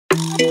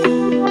Hey,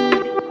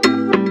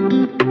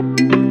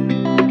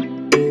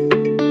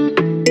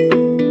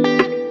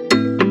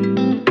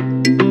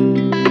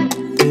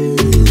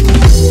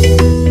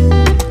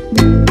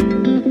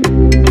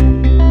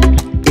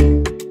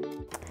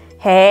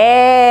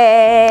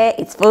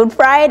 it's Food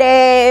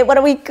Friday. What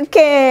are we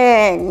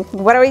cooking?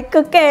 What are we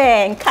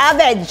cooking?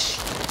 Cabbage.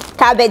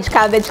 Cabbage,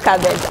 cabbage,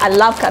 cabbage. I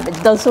love cabbage.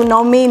 Those who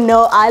know me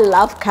know I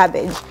love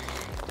cabbage.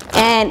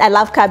 And I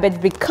love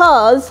cabbage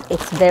because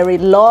it's very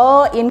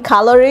low in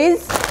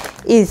calories.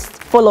 It's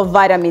full of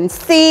vitamin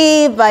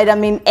C,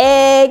 vitamin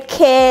A,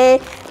 K,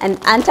 and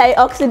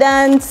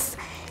antioxidants.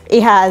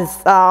 It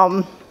has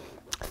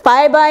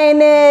fiber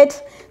in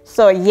it.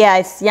 So yeah,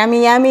 it's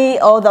yummy, yummy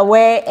all the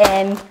way,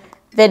 and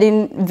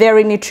very,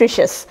 very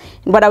nutritious.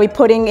 And what are we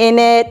putting in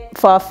it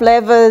for our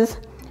flavors?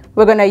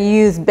 We're gonna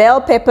use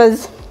bell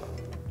peppers.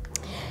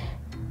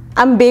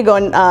 I'm big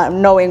on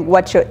knowing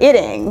what you're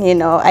eating. You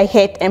know, I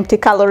hate empty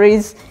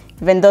calories,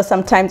 even though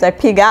sometimes I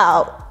pig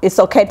out. It's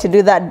okay to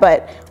do that,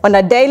 but on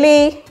a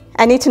daily,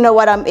 I need to know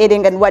what I'm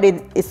eating and what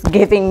it is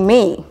giving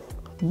me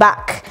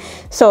back.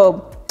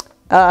 So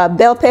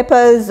bell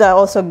peppers are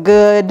also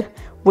good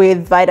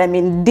with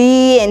vitamin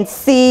D and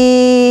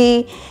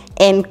C,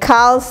 and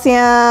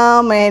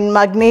calcium and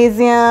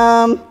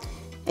magnesium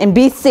and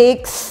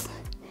B6,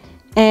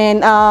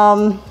 and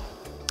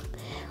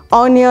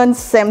onions,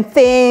 same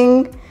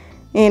thing,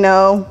 you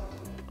know.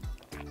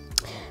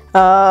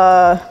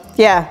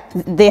 Yeah,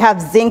 they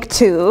have zinc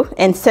too,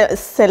 and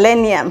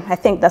selenium, I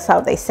think that's how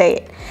they say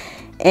it,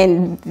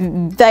 and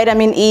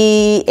vitamin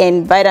E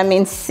and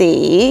vitamin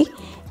C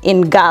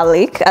in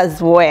garlic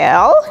as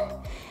well.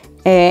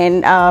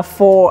 And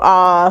for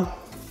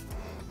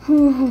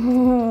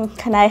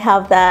can I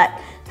have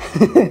that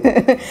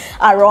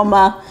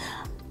aroma?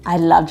 I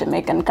love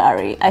Jamaican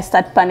curry. I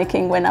start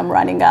panicking when I'm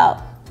running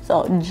out.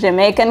 So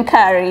Jamaican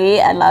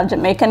curry, I love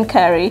Jamaican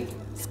curry.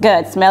 It's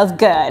good, smells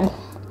good.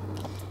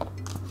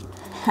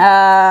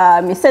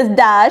 Mrs.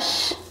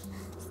 Dash,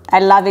 I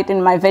love it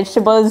in my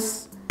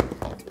vegetables.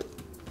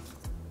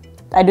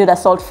 I do the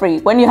salt-free.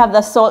 When you have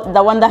the salt,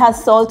 the one that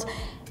has salt,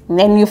 and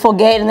then you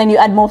forget, and then you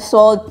add more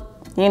salt,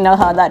 you know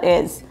how that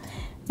is.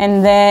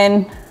 And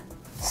then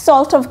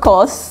salt, of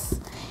course,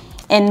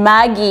 and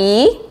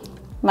Maggi.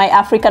 My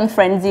African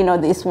friends, you know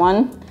this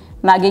one,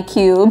 Maggi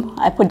cube.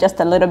 I put just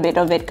a little bit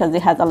of it because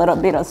it has a little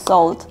bit of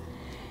salt.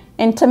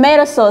 And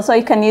tomato sauce, so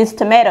you can use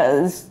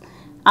tomatoes.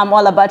 I'm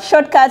all about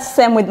shortcuts,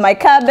 same with my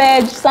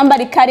cabbage.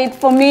 Somebody cut it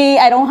for me.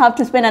 I don't have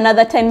to spend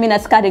another 10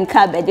 minutes cutting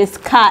cabbage. It's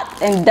cut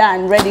and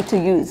done, ready to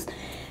use.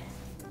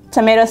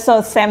 Tomato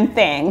sauce, same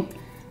thing.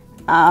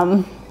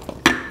 And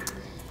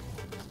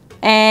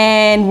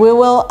we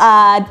will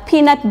add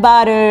peanut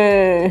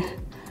butter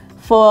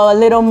for a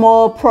little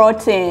more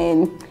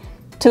protein.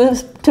 Two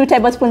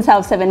tablespoons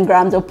have 7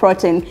 grams of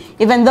protein.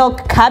 Even though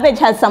cabbage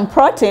has some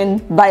protein,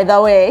 by the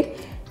way,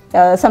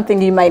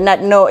 something you might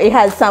not know, it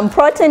has some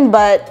protein,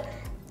 but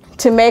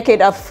to make it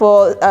a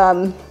full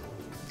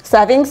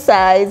serving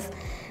size,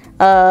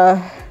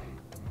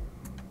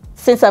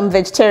 since I'm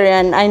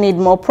vegetarian, I need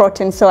more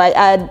protein, so I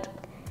add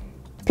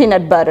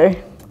peanut butter.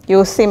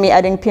 You'll see me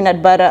adding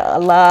peanut butter a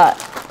lot,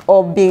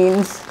 or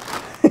beans,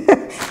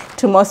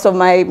 to most of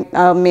my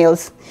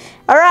meals.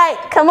 All right,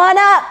 come on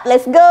up,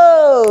 let's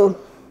go.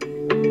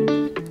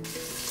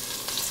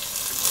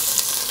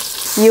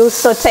 You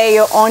saute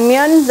your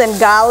onions and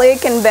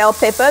garlic and bell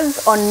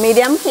peppers on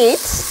medium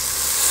heat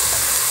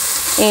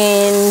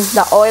in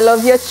the oil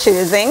of your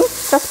choosing.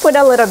 Just put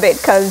a little bit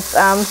because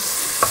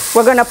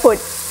we're gonna put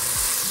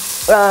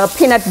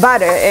peanut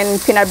butter,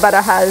 and peanut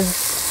butter has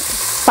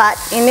fat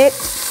in it.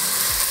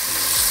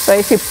 So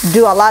if you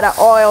do a lot of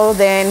oil,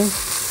 then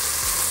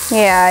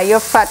yeah, your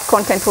fat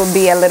content will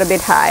be a little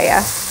bit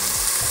higher.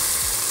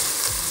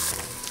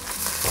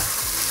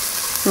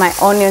 My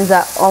onions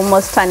are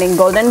almost turning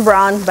golden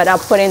brown, but I'll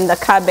put in the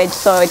cabbage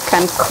so it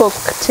can cook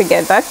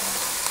together.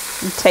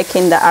 I'm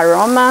taking the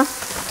aroma,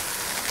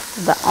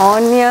 the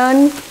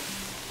onion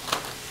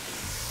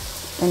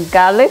and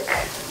garlic.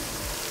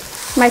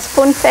 My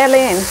spoon fell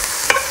in.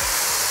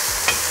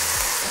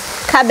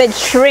 Cabbage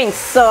shrinks,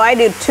 so I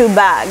do 2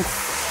 bags.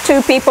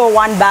 2 people,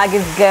 1 bag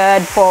is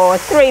good for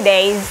 3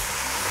 days.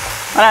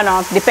 I don't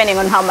know, depending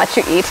on how much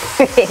you eat.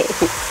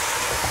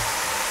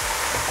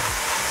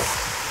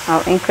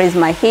 I'll increase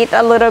my heat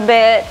a little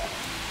bit.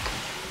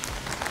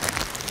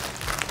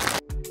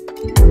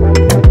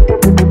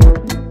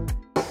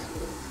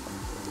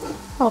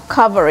 I'll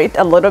cover it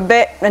a little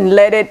bit and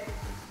let it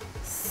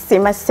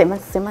simmer, simmer,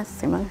 simmer,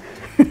 simmer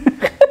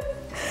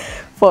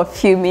for a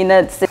few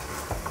minutes.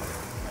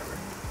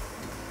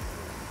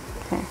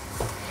 Okay.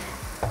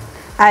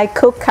 I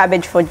cook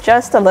cabbage for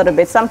just a little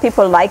bit. Some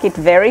people like it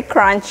very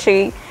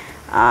crunchy.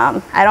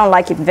 I don't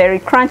like it very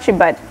crunchy,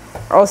 but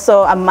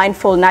also I'm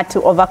mindful not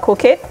to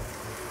overcook it.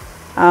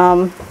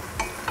 And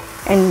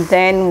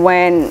then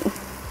when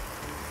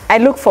I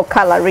look for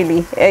color,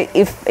 really,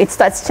 if it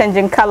starts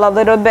changing color a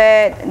little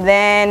bit,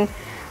 then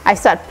I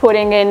start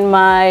putting in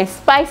my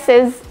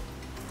spices,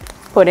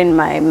 put in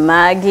my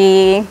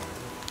Maggi,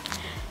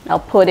 I'll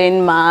put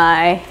in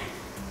my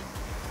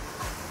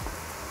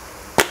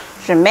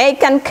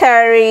Jamaican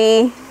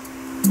curry.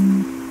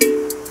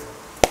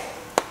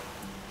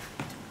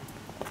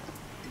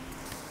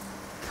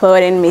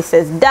 Put in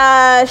Mrs.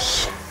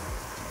 Dash,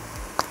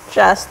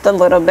 just a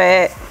little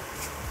bit.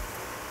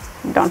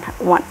 Don't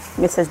want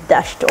Mrs.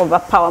 Dash to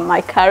overpower my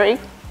curry.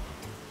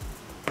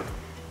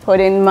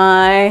 Put in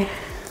my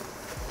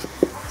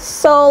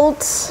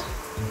salt.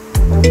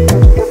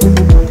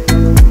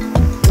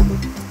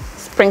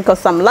 Sprinkle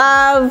some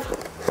love.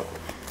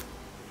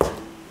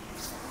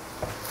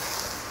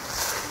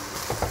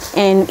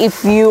 And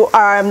if you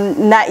are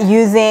not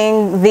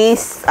using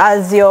this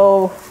as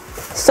your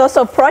source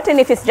of protein,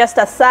 if it's just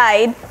a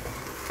side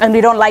and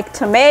you don't like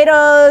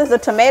tomatoes or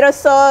tomato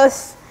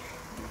sauce,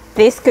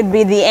 this could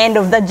be the end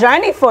of the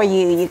journey for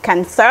you. You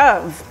can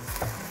serve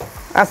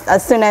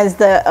as soon as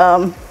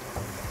the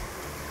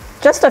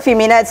just a few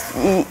minutes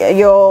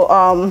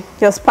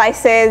your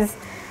spices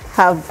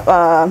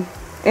have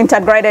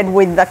integrated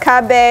with the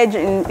cabbage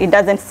and it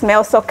doesn't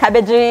smell so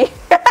cabbagey.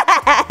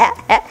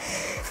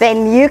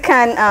 Then you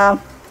can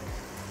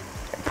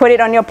put it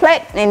on your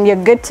plate and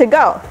you're good to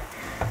go.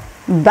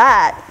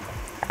 But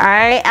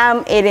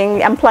I'm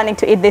planning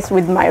to eat this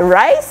with my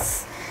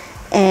rice,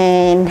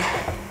 and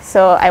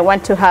so I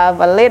want to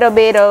have a little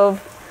bit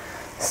of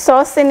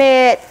sauce in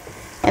it,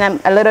 and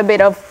a little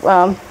bit of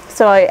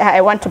so I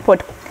want to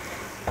put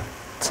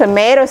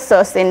tomato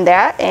sauce in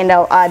there, and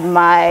I'll add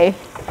my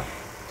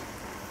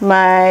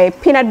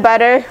peanut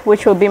butter,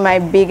 which will be my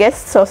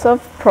biggest source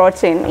of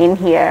protein in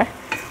here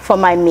for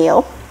my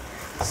meal.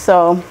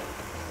 So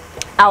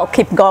I'll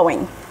keep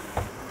going.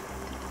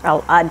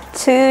 I'll add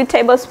 2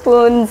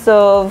 tablespoons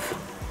of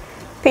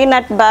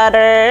peanut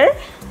butter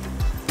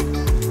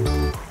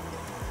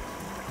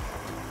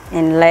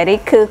and let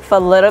it cook for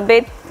a little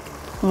bit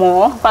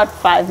more, about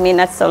 5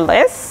 minutes or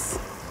less,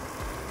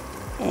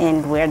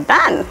 and we're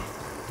done.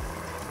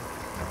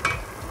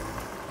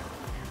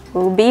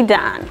 We'll be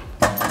done.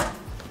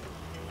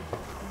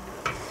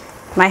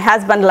 My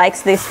husband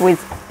likes this with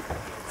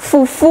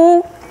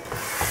fufu,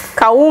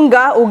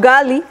 kaunga,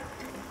 ugali.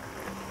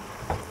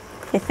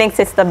 He thinks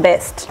it's the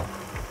best.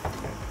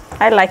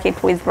 I like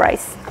it with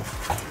rice.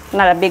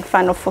 Not a big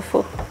fan of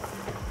fufu.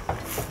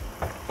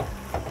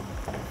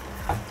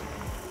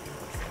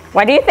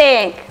 What do you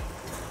think?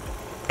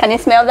 Can you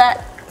smell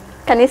that?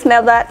 Can you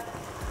smell that?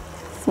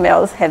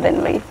 Smells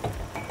heavenly.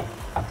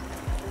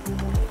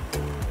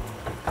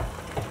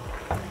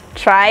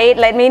 Try it,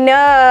 let me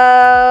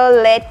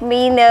know. Let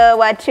me know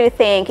what you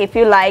think, if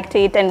you liked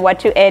it and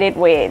what you ate it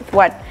with.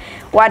 What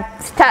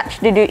starch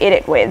did you eat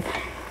it with?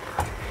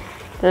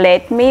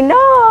 Let me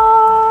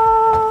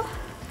know.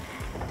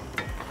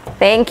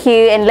 Thank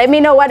you, and let me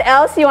know what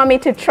else you want me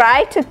to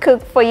try to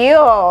cook for you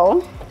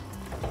all.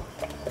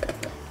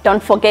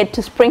 Don't forget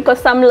to sprinkle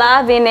some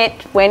love in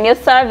it when you're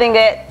serving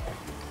it.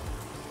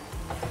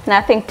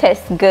 Nothing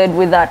tastes good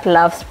without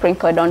love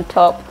sprinkled on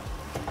top.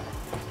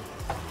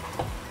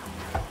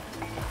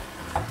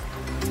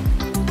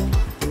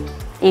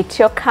 Eat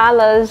your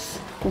colors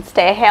and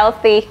stay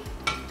healthy.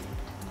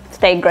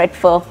 Stay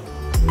grateful.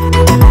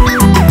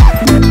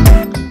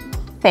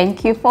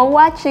 Thank you for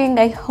watching.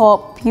 I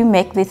hope you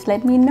make this.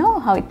 Let me know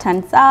how it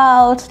turns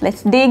out.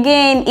 Let's dig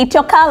in. Eat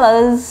your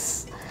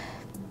colors.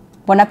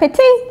 Bon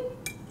appetit.